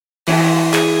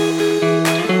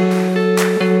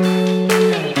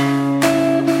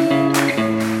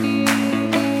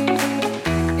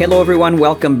Hello everyone,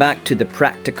 welcome back to the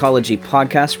Practicology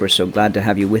Podcast. We're so glad to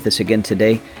have you with us again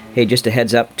today. Hey, just a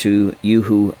heads up to you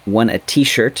who won a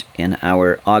t-shirt in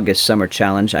our August Summer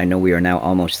Challenge. I know we are now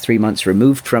almost 3 months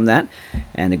removed from that,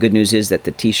 and the good news is that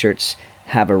the t-shirts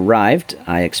have arrived.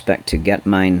 I expect to get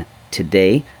mine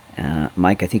today.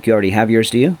 Mike, I think you already have yours,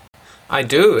 do you? I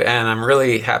do, and I'm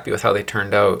really happy with how they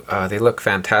turned out. They look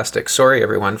fantastic. Sorry,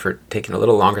 everyone, for taking a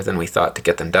little longer than we thought to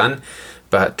get them done,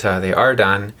 but they are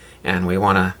done, and we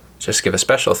want to just give a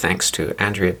special thanks to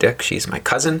Andrea Dick. She's my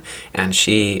cousin, and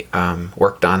she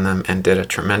worked on them and did a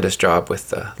tremendous job with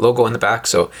the logo in the back.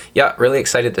 So, yeah, really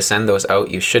excited to send those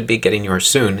out. You should be getting yours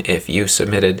soon if you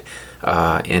submitted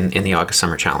in the August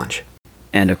Summer Challenge.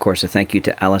 And, of course, a thank you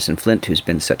to Allison Flint, who's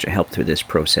been such a help through this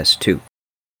process, too.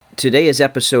 Today is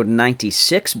episode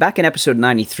 96. Back in episode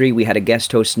 93, we had a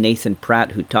guest host, Nathan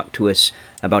Pratt, who talked to us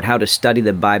about how to study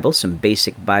the Bible, some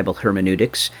basic Bible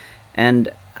hermeneutics.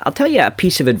 And I'll tell you a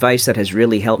piece of advice that has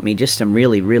really helped me, just some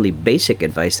really, really basic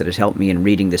advice that has helped me in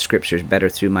reading the scriptures better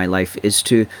through my life, is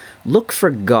to look for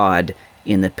God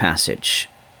in the passage.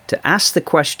 To ask the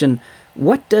question,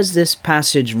 what does this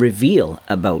passage reveal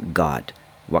about God?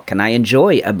 What can I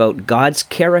enjoy about God's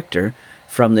character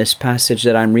from this passage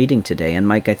that I'm reading today? And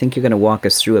Mike, I think you're going to walk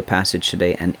us through a passage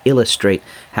today and illustrate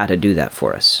how to do that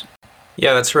for us.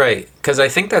 Yeah, that's right, because I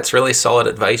think that's really solid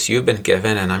advice you've been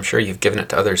given, and I'm sure you've given it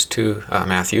to others too,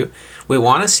 Matthew. We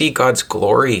want to see God's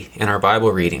glory in our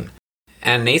Bible reading.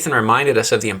 And Nathan reminded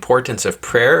us of the importance of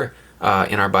prayer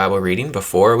in our Bible reading,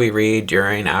 before we read,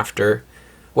 during, after.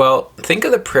 Well, think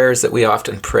of the prayers that we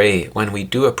often pray when we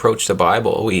do approach the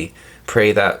Bible. We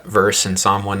pray that verse in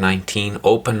Psalm 119,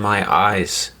 "Open my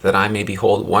eyes, that I may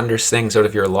behold wondrous things out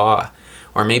of your law."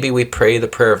 Or maybe we pray the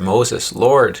prayer of Moses,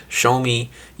 "Lord, show me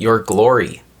your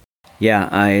glory." Yeah,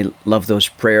 I love those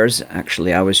prayers.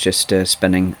 Actually, I was just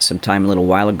spending some time a little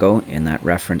while ago in that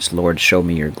reference, "Lord, show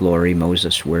me your glory,"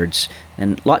 Moses' words.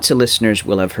 And lots of listeners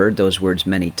will have heard those words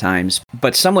many times.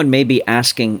 But someone may be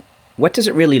asking, what does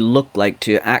it really look like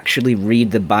to actually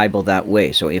read the Bible that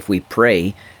way? So if we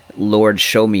pray, "Lord,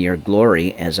 show me your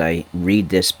glory," as I read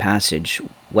this passage,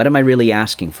 what am I really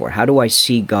asking for? How do I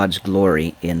see God's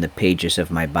glory in the pages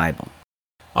of my Bible?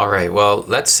 All right, well,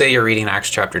 let's say you're reading Acts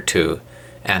chapter 2,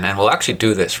 and we'll actually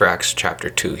do this for Acts chapter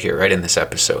 2 here, right in this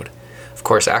episode. Of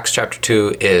course, Acts chapter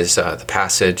 2 is the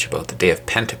passage about the day of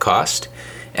Pentecost,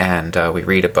 and we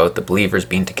read about the believers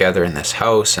being together in this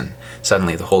house, and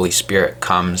suddenly the Holy Spirit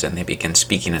comes and they begin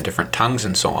speaking in different tongues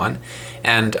and so on.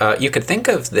 And you could think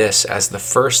of this as the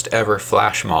first ever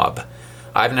flash mob.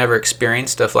 I've never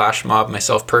experienced a flash mob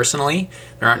myself personally.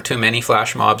 There aren't too many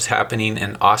flash mobs happening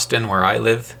in Austin where I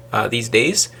live these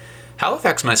days.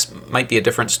 Halifax might be a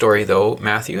different story though.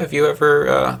 Matthew, have you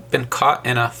ever been caught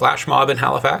in a flash mob in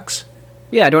Halifax?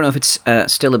 Yeah, I don't know if it's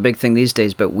still a big thing these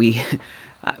days, but we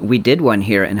did one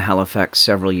here in Halifax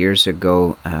several years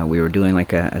ago. We were doing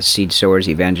like a Seed Sowers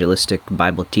evangelistic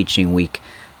Bible teaching week,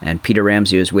 and Peter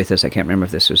Ramsey was with us. I can't remember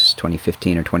if this was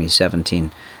 2015 or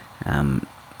 2017,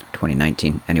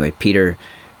 2019. Anyway,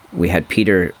 we had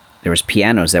Peter, there was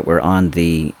pianos that were on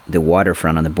the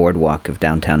waterfront on the boardwalk of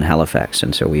downtown Halifax,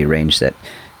 and so we arranged that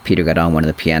Peter got on one of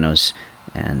the pianos,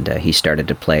 and he started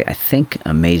to play, I think,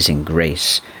 Amazing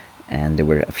Grace. And there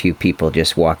were a few people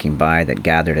just walking by that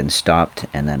gathered and stopped,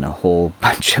 and then a whole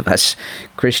bunch of us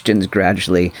Christians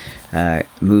gradually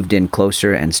moved in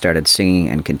closer and started singing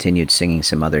and continued singing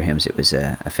some other hymns. It was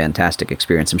a fantastic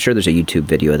experience. I'm sure there's a YouTube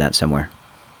video of that somewhere.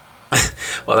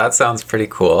 Well, that sounds pretty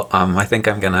cool. I think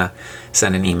I'm going to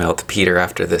send an email to Peter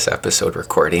after this episode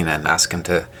recording and ask him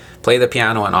to play the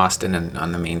piano in Austin and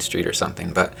on the main street or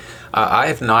something. But I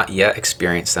have not yet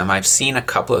experienced them. I've seen a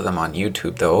couple of them on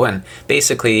YouTube, though. And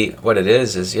basically what it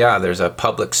is, there's a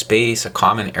public space, a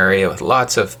common area with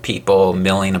lots of people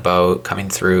milling about, coming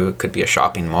through. It could be a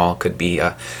shopping mall, could be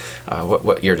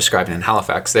what you're describing in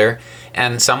Halifax there.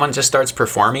 And someone just starts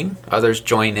performing. Others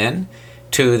join in.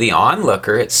 To the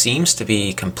onlooker, it seems to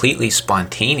be completely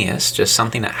spontaneous, just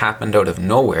something that happened out of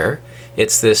nowhere.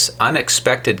 It's this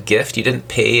unexpected gift. You didn't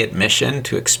pay admission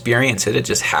to experience it. It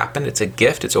just happened. It's a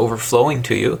gift. It's overflowing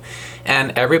to you.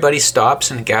 And everybody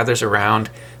stops and gathers around.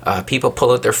 People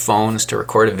pull out their phones to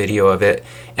record a video of it.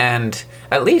 And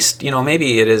at least,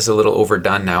 maybe it is a little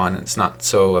overdone now and it's not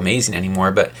so amazing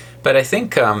anymore. But I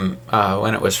think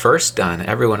when it was first done,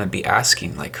 everyone would be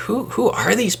asking, like, who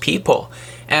are these people?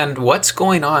 And what's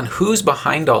going on? Who's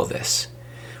behind all this?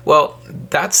 Well,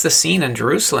 that's the scene in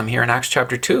Jerusalem here in Acts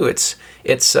chapter 2. It's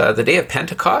it's the day of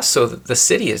Pentecost, so the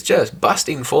city is just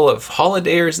busting full of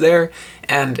holidayers there,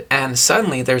 and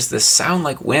suddenly there's this sound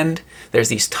like wind, there's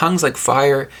these tongues like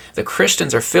fire, the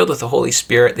Christians are filled with the Holy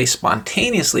Spirit, they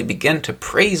spontaneously begin to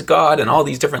praise God in all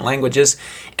these different languages,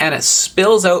 and it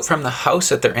spills out from the house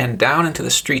that they're in down into the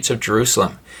streets of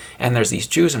Jerusalem. And there's these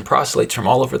Jews and proselytes from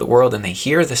all over the world, and they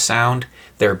hear the sound,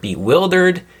 they're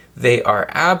bewildered, they are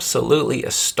absolutely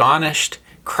astonished.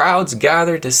 Crowds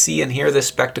gather to see and hear this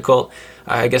spectacle.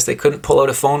 I guess they couldn't pull out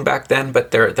a phone back then,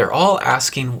 but they're all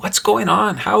asking, what's going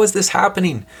on? How is this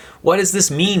happening? What does this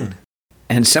mean?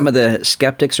 And some of the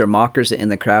skeptics or mockers in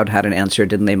the crowd had an answer,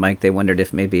 didn't they, Mike? They wondered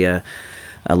if maybe a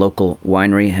local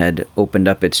winery had opened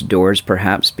up its doors,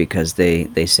 perhaps, because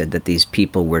they said that these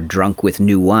people were drunk with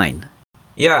new wine.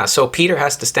 Yeah, so Peter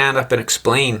has to stand up and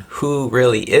explain who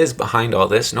really is behind all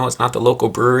this. No, it's not the local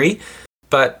brewery,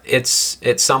 but it's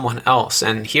someone else.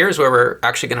 And here's where we're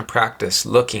actually going to practice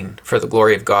looking for the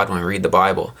glory of God when we read the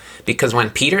Bible. Because when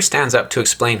Peter stands up to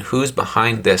explain who's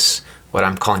behind this, what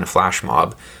I'm calling a flash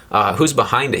mob, who's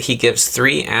behind it, he gives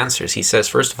three answers. He says,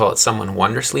 first of all, it's someone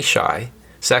wondrously shy.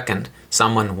 Second,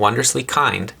 someone wondrously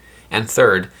kind. And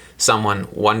third, someone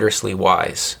wondrously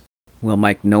wise. Well,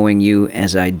 Mike, knowing you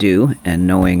as I do, and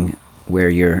knowing where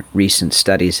your recent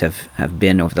studies have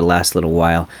been over the last little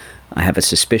while, I have a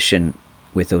suspicion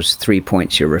with those 3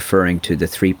 points you're referring to, the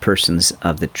three persons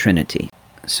of the Trinity.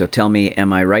 So tell me,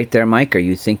 am I right there, Mike? Are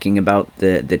you thinking about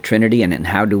the Trinity, and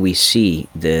how do we see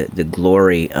the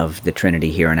glory of the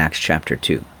Trinity here in Acts chapter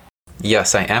 2?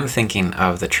 Yes, I am thinking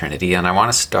of the Trinity, and I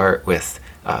want to start with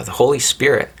the Holy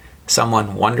Spirit,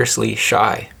 someone wondrously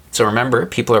shy. So remember,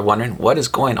 people are wondering, what is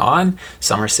going on?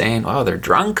 Some are saying, oh, they're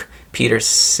drunk. Peter's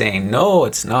saying, no,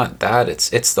 it's not that.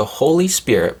 It's the Holy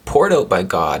Spirit poured out by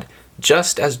God,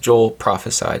 just as Joel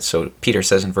prophesied. So Peter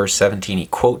says in verse 17, he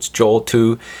quotes Joel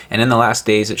 2, and in the last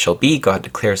days it shall be, God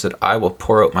declares, that I will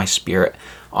pour out my Spirit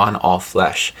on all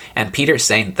flesh. And Peter's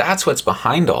saying that's what's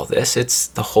behind all this. It's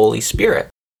the Holy Spirit.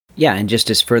 Yeah, and just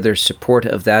as further support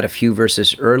of that, a few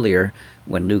verses earlier,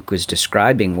 when Luke was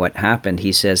describing what happened,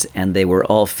 he says, and they were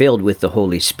all filled with the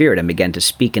Holy Spirit and began to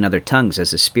speak in other tongues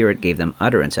as the Spirit gave them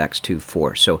utterance, Acts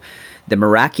 2:4. So the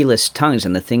miraculous tongues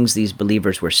and the things these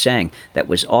believers were saying, that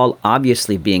was all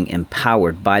obviously being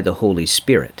empowered by the Holy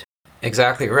Spirit.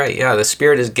 Exactly right. Yeah, the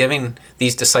Spirit is giving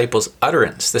these disciples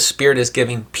utterance. The Spirit is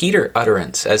giving Peter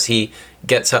utterance as he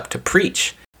gets up to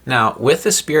preach. Now, with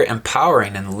the Spirit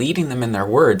empowering and leading them in their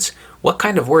words, what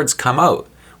kind of words come out?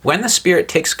 When the Spirit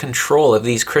takes control of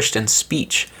these Christians'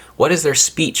 speech, what is their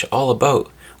speech all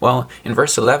about? Well, in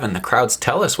verse 11, the crowds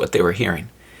tell us what they were hearing.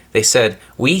 They said,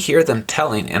 we hear them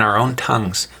telling in our own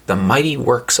tongues the mighty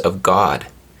works of God.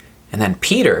 And then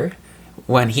Peter,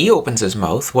 when he opens his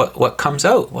mouth, what comes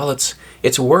out? Well,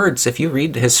 it's words. If you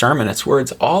read his sermon, it's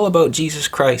words all about Jesus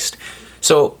Christ.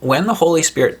 So when the Holy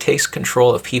Spirit takes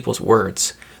control of people's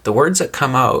words, the words that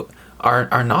come out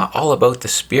are not all about the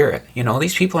Spirit. You know,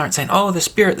 these people aren't saying, oh, the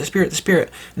Spirit, the Spirit, the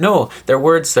Spirit. No, their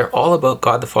words, they're all about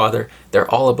God the Father. They're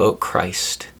all about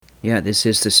Christ. Yeah, this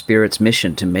is the Spirit's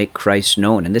mission, to make Christ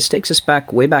known. And this takes us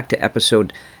way back to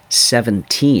episode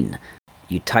 17.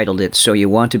 You titled it, So You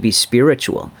Want to Be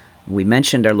Spiritual. We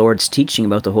mentioned our Lord's teaching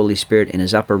about the Holy Spirit in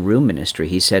his upper room ministry.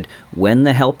 He said, when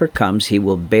the Helper comes, he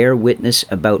will bear witness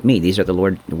about me. These are the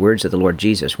words of the Lord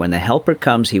Jesus. When the Helper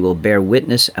comes, he will bear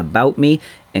witness about me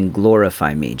and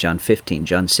glorify me. John 15,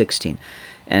 John 16.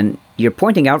 And you're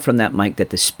pointing out from that, Mike, that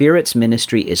the Spirit's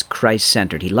ministry is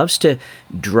Christ-centered. He loves to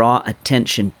draw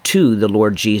attention to the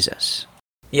Lord Jesus.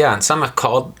 Yeah, and some have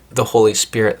called the Holy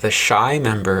Spirit the shy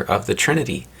member of the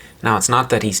Trinity. Now, it's not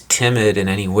that he's timid in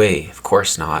any way, of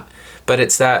course not, but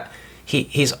it's that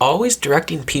he's always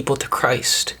directing people to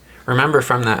Christ. Remember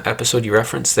from that episode you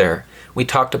referenced there, we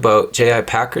talked about J.I.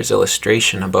 Packer's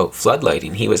illustration about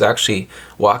floodlighting. He was actually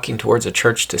walking towards a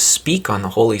church to speak on the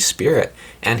Holy Spirit,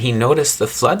 and he noticed the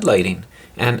floodlighting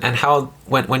and how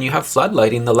when you have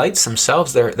floodlighting, the lights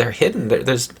themselves, they're hidden.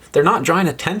 They're not drawing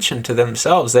attention to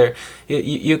themselves.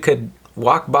 You could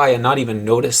walk by and not even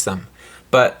notice them.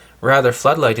 But rather,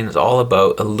 floodlighting is all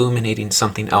about illuminating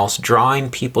something else, drawing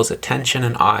people's attention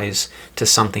and eyes to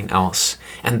something else.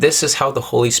 And this is how the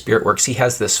Holy Spirit works. He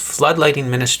has this floodlighting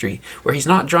ministry where he's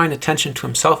not drawing attention to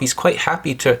himself. He's quite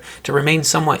happy to remain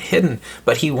somewhat hidden,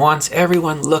 but he wants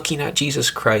everyone looking at Jesus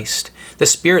Christ. The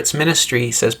Spirit's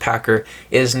ministry, says Packer,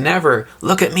 is never,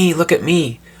 look at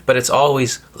me, but it's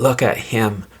always, look at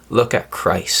him, look at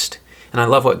Christ. And I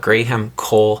love what Graham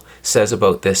Cole says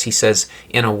about this. He says,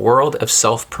 in a world of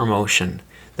self-promotion,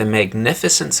 the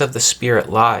magnificence of the Spirit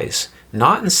lies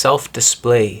not in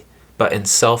self-display, but in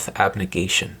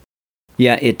self-abnegation.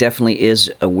 Yeah, it definitely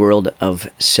is a world of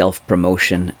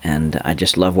self-promotion, and I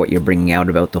just love what you're bringing out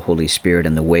about the Holy Spirit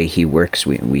and the way he works.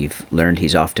 We've learned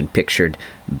he's often pictured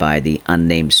by the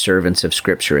unnamed servants of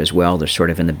Scripture as well. They're sort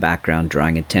of in the background,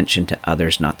 drawing attention to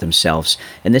others, not themselves.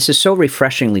 And this is so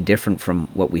refreshingly different from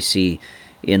what we see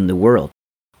in the world.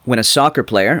 When a soccer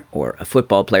player, or a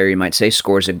football player, you might say,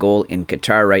 scores a goal in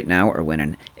Qatar right now, or when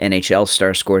an NHL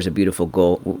star scores a beautiful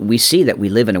goal, we see that we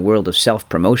live in a world of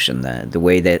self-promotion, the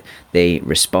way that they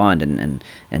respond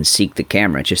and seek the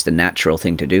camera. It's just the natural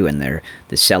thing to do, and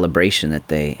the celebration that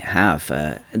they have.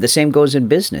 The same goes in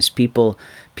business. People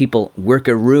work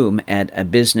a room at a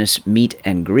business meet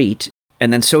and greet.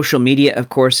 And then social media, of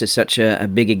course, is such a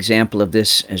big example of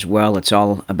this as well. It's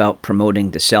all about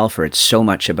promoting the self, or it's so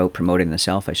much about promoting the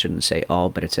self. I shouldn't say all,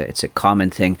 but it's a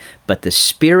common thing. But the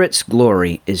Spirit's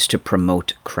glory is to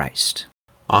promote Christ.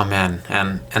 Amen.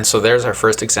 And so there's our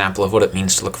first example of what it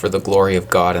means to look for the glory of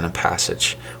God in a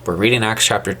passage. We're reading Acts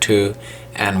chapter 2,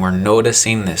 and we're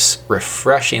noticing this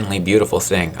refreshingly beautiful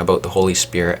thing about the Holy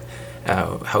Spirit.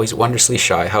 How he's wondrously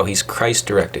shy, how he's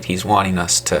Christ-directed. He's wanting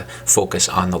us to focus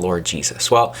on the Lord Jesus.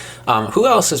 Well, who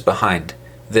else is behind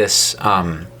this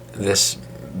this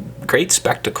great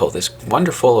spectacle, this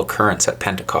wonderful occurrence at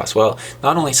Pentecost? Well,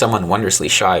 not only someone wondrously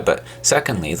shy, but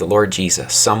secondly, the Lord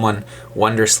Jesus, someone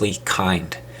wondrously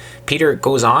kind. Peter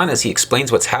goes on as he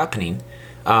explains what's happening.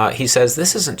 He says,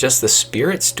 this isn't just the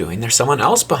Spirit's doing. There's someone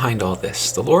else behind all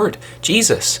this, the Lord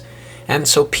Jesus. And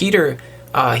so Peter...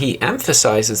 he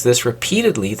emphasizes this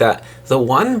repeatedly, that the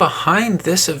one behind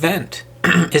this event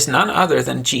is none other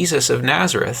than Jesus of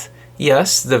Nazareth.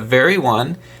 Yes, the very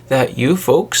one that you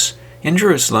folks in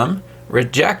Jerusalem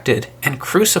rejected and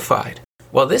crucified.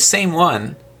 Well, this same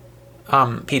one,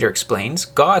 Peter explains,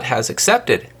 God has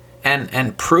accepted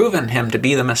and proven him to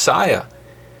be the Messiah.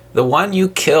 The one you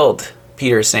killed,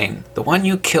 Peter is saying, the one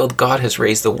you killed, God has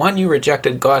raised. The one you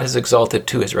rejected, God has exalted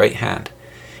to his right hand.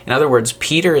 In other words,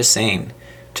 Peter is saying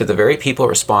to the very people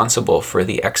responsible for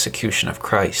the execution of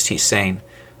Christ, he's saying,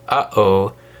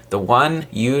 the one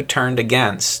you turned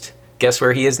against, guess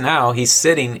where he is now? He's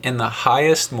sitting in the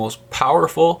highest, most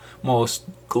powerful, most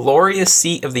glorious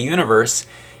seat of the universe,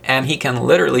 and he can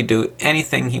literally do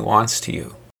anything he wants to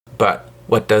you. But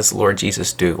what does Lord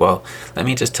Jesus do? Well, let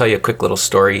me just tell you a quick little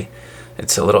story.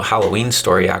 It's a little Halloween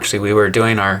story, actually. We were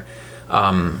doing our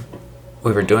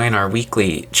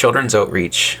weekly children's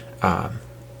outreach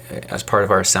as part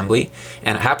of our assembly,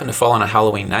 and it happened to fall on a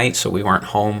Halloween night, so we weren't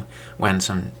home when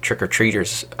some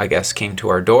trick-or-treaters, I guess, came to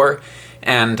our door,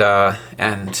 and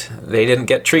they didn't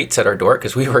get treats at our door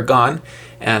because we were gone,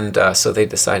 and so they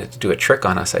decided to do a trick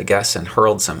on us, I guess, and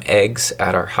hurled some eggs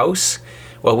at our house.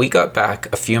 Well, we got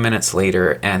back a few minutes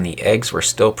later, and the eggs were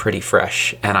still pretty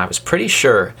fresh, and I was pretty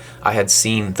sure I had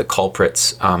seen the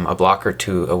culprits a block or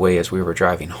two away as we were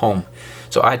driving home.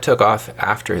 So I took off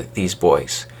after these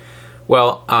boys.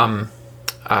 Well,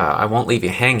 I won't leave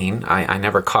you hanging. I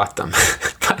never caught them.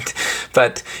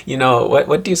 but you know,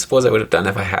 what do you suppose I would have done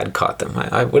if I had caught them?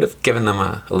 I would have given them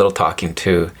a little talking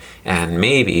to, and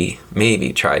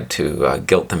maybe tried to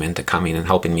guilt them into coming and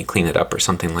helping me clean it up or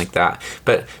something like that.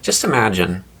 But just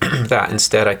imagine that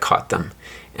instead I caught them,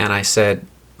 and I said,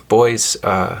 boys,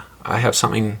 I have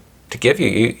something to give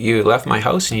you. You left my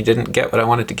house and you didn't get what I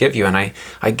wanted to give you. And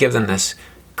I give them this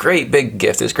great big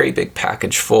gift, this great big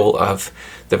package full of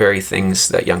the very things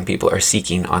that young people are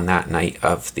seeking on that night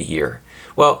of the year.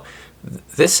 Well,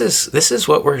 this is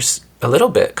what we're a little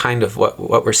bit kind of what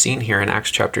we're seeing here in Acts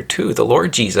chapter 2. The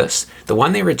Lord Jesus, the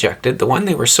one they rejected, the one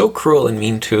they were so cruel and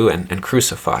mean to and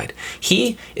crucified,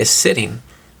 he is sitting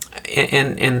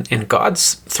in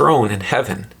God's throne in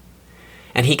heaven,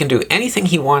 and he can do anything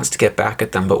he wants to get back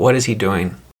at them. But what is he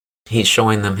doing? He's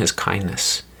showing them his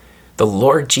kindness. The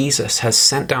Lord Jesus has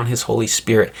sent down his Holy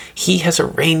Spirit. He has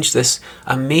arranged this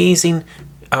amazing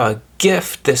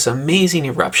gift, this amazing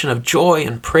eruption of joy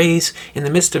and praise in the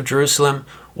midst of Jerusalem.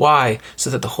 Why? So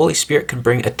that the Holy Spirit can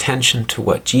bring attention to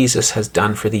what Jesus has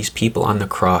done for these people on the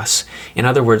cross. In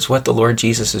other words, what the Lord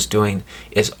Jesus is doing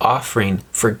is offering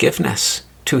forgiveness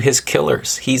to his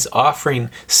killers. He's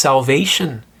offering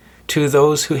salvation to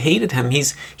those who hated him.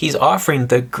 He's offering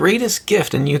the greatest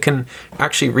gift, and you can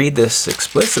actually read this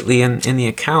explicitly in the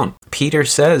account. Peter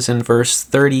says in verse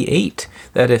 38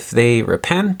 that if they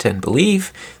repent and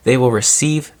believe, they will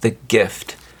receive the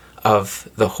gift of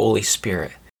the Holy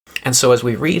Spirit. And so as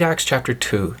we read Acts chapter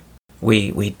 2,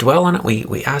 we dwell on it,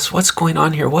 we ask, what's going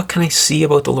on here? What can I see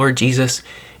about the Lord Jesus?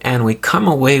 And we come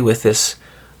away with this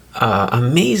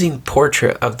amazing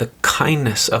portrait of the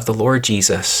kindness of the Lord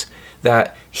Jesus,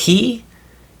 that he,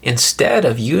 instead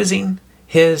of using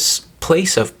his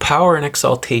place of power and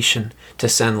exaltation to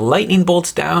send lightning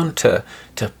bolts down, to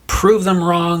prove them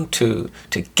wrong, to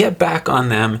get back on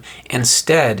them.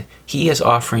 Instead, he is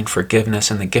offering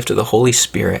forgiveness and the gift of the Holy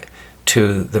Spirit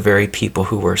to the very people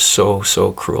who were so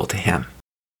cruel to him.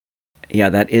 Yeah,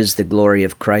 that is the glory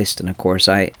of Christ, and of course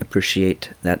I appreciate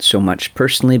that so much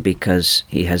personally because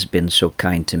he has been so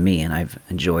kind to me, and I've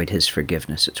enjoyed his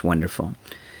forgiveness. It's wonderful.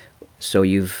 So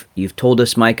you've told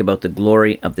us, Mike, about the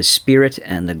glory of the Spirit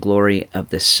and the glory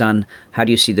of the Son. How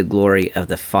do you see the glory of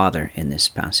the Father in this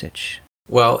passage?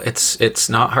 Well, it's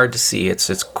not hard to see.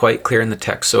 It's quite clear in the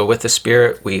text. So with the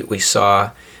Spirit, we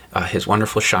saw his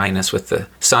wonderful shyness. With the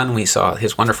Son, we saw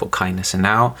his wonderful kindness. And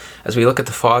now, as we look at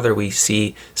the Father, we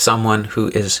see someone who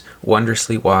is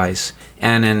wondrously wise.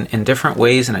 And in different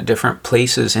ways and at different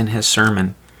places in his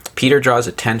sermon, Peter draws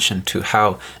attention to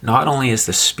how not only is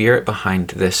the Spirit behind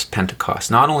this Pentecost,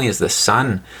 not only is the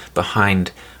Son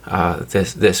behind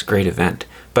this great event,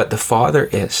 but the Father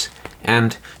is.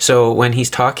 And so when he's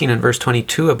talking in verse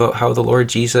 22 about how the Lord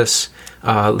Jesus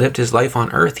lived his life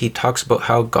on earth, he talks about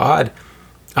how God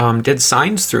did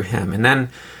signs through him. And then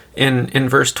in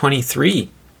verse 23,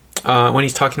 when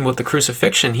he's talking about the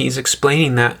crucifixion, he's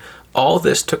explaining that all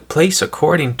this took place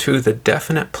according to the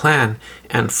definite plan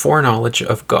and foreknowledge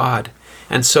of God.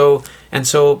 And so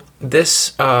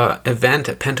this event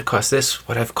at Pentecost, this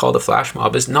what I've called a flash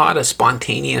mob, is not a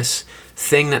spontaneous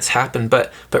thing that's happened,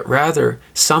 but rather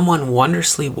someone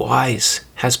wondrously wise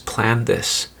has planned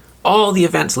this. All the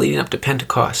events leading up to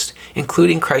Pentecost,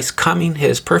 including Christ's coming,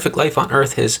 his perfect life on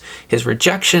earth, his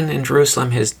rejection in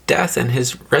Jerusalem, his death and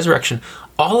his resurrection,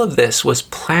 all of this was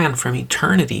planned from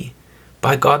eternity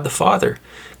by God the Father.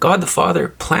 God the Father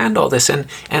planned all this, and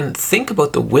think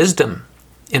about the wisdom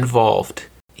involved.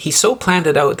 He so planned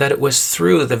it out that it was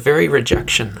through the very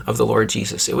rejection of the Lord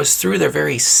Jesus, it was through their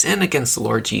very sin against the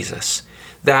Lord Jesus,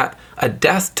 that a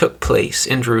death took place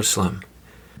in Jerusalem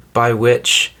by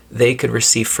which they could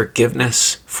receive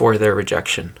forgiveness for their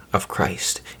rejection of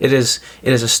Christ. It is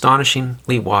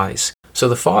astonishingly wise. So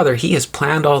the Father, he has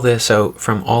planned all this out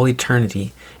from all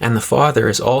eternity, and the Father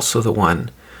is also the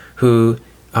one who,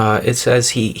 it says,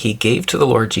 he gave to the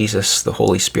Lord Jesus the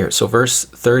Holy Spirit. So verse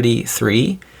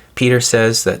 33, Peter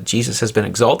says that Jesus has been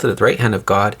exalted at the right hand of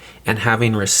God, and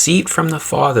having received from the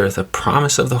Father the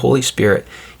promise of the Holy Spirit,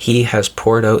 he has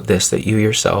poured out this that you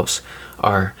yourselves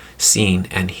are seeing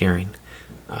and hearing.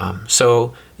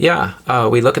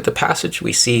 We look at the passage,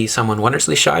 we see someone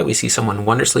wondrously shy, we see someone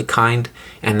wondrously kind,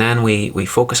 and then we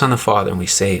focus on the Father and we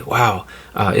say, wow,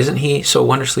 isn't he so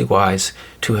wondrously wise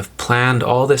to have planned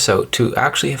all this out, to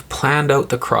actually have planned out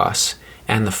the cross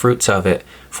and the fruits of it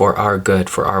for our good,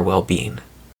 for our well-being.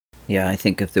 Yeah, I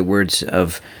think of the words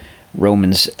of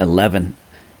Romans 11.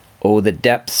 Oh, the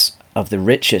depths of the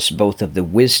riches, both of the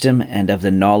wisdom and of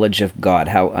the knowledge of God,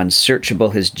 how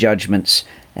unsearchable his judgments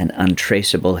and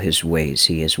untraceable his ways.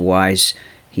 He is wise,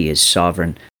 he is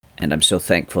sovereign, and I'm so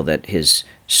thankful that his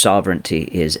sovereignty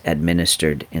is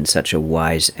administered in such a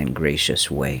wise and gracious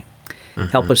way.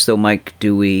 Mm-hmm. Help us though, Mike,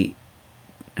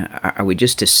 are we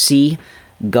just to see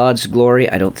God's glory?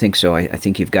 I don't think so. I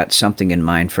think you've got something in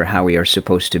mind for how we are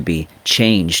supposed to be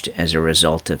changed as a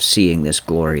result of seeing this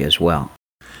glory as well.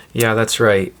 Yeah, that's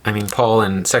right. I mean, Paul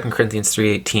in 2 Corinthians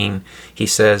 3:18, he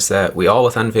says that we all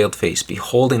with unveiled face,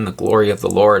 beholding the glory of the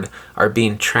Lord, are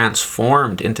being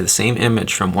transformed into the same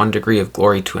image from one degree of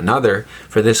glory to another,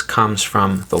 for this comes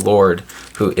from the Lord,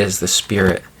 who is the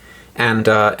Spirit. And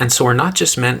so we're not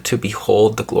just meant to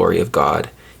behold the glory of God,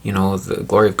 the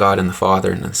glory of God and the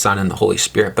Father and the Son and the Holy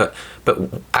Spirit, but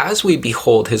as we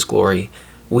behold his glory,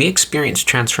 we experience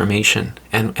transformation,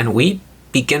 and we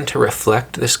begin to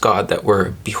reflect this God that we're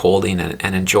beholding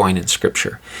and enjoying in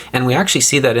Scripture. And we actually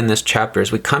see that in this chapter.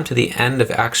 As we come to the end of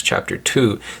Acts chapter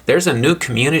 2, there's a new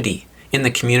community in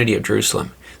the community of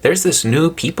Jerusalem. There's this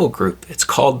new people group. It's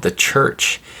called the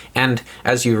church. And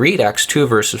as you read Acts 2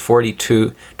 verses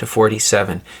 42 to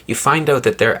 47, you find out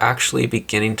that they're actually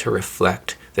beginning to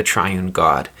reflect the triune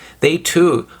God. They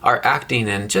too are acting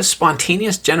in just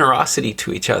spontaneous generosity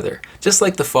to each other. Just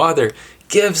like the Father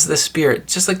gives the Spirit,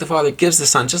 just like the Father gives the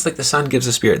Son, just like the Son gives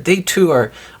the Spirit, they too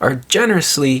are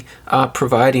generously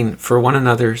providing for one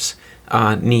another's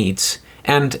needs.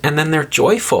 And then they're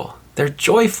joyful. They're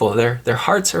joyful. Their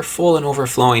hearts are full and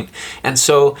overflowing. And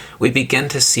so we begin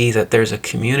to see that there's a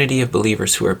community of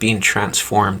believers who are being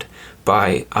transformed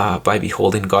by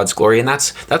beholding God's glory. And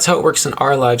that's how it works in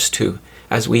our lives too.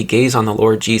 As we gaze on the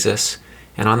Lord Jesus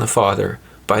and on the Father,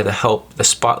 by the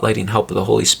spotlighting help of the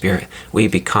Holy Spirit, we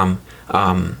become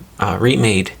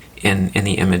remade in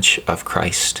the image of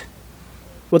Christ.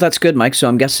 Well, that's good, Mike. So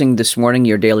I'm guessing this morning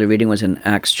your daily reading was in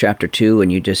Acts chapter 2,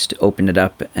 and you just opened it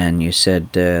up and you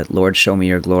said, Lord, show me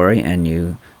your glory, and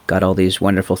you got all these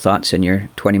wonderful thoughts in your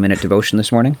 20-minute devotion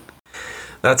this morning?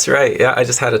 That's right. Yeah, I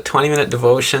just had a 20-minute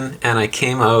devotion, and I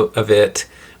came out of it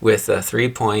with a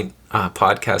 3-point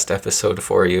podcast episode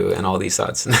for you and all these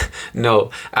thoughts.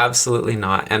 No, absolutely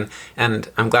not. And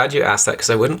I'm glad you asked that, because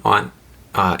I wouldn't want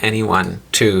anyone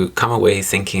to come away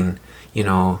thinking,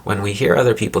 when we hear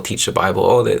other people teach the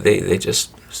Bible, they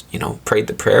just, prayed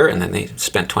the prayer and then they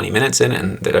spent 20 minutes in it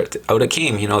and out it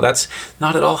came. That's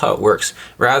not at all how it works.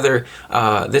 Rather,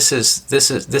 this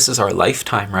is our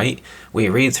lifetime, right? We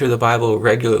read through the Bible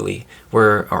regularly.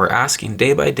 We're asking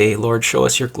day by day, Lord, show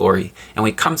us your glory. And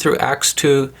we come through Acts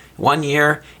 2 one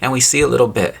year and we see a little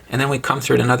bit. And then we come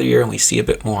through it another year and we see a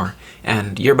bit more.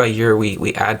 And year by year,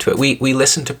 we add to it. We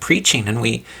listen to preaching, and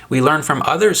we learn from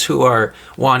others who are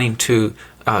wanting to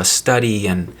study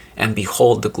and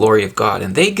behold the glory of God.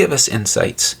 And they give us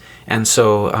insights. And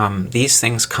so these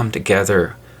things come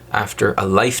together after a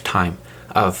lifetime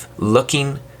of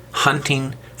looking,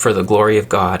 hunting for the glory of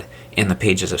God in the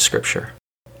pages of Scripture.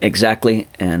 Exactly,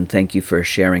 and thank you for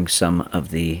sharing some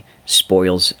of the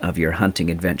spoils of your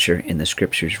hunting adventure in the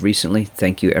Scriptures recently.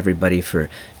 Thank you, everybody, for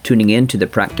tuning in to the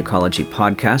Practicology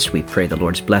Podcast. We pray the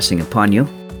Lord's blessing upon you.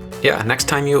 Yeah, next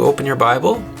time you open your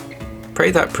Bible,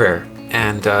 pray that prayer,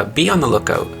 and be on the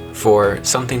lookout for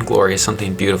something glorious,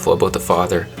 something beautiful about the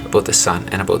Father, about the Son,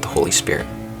 and about the Holy Spirit.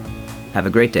 Have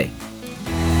a great day.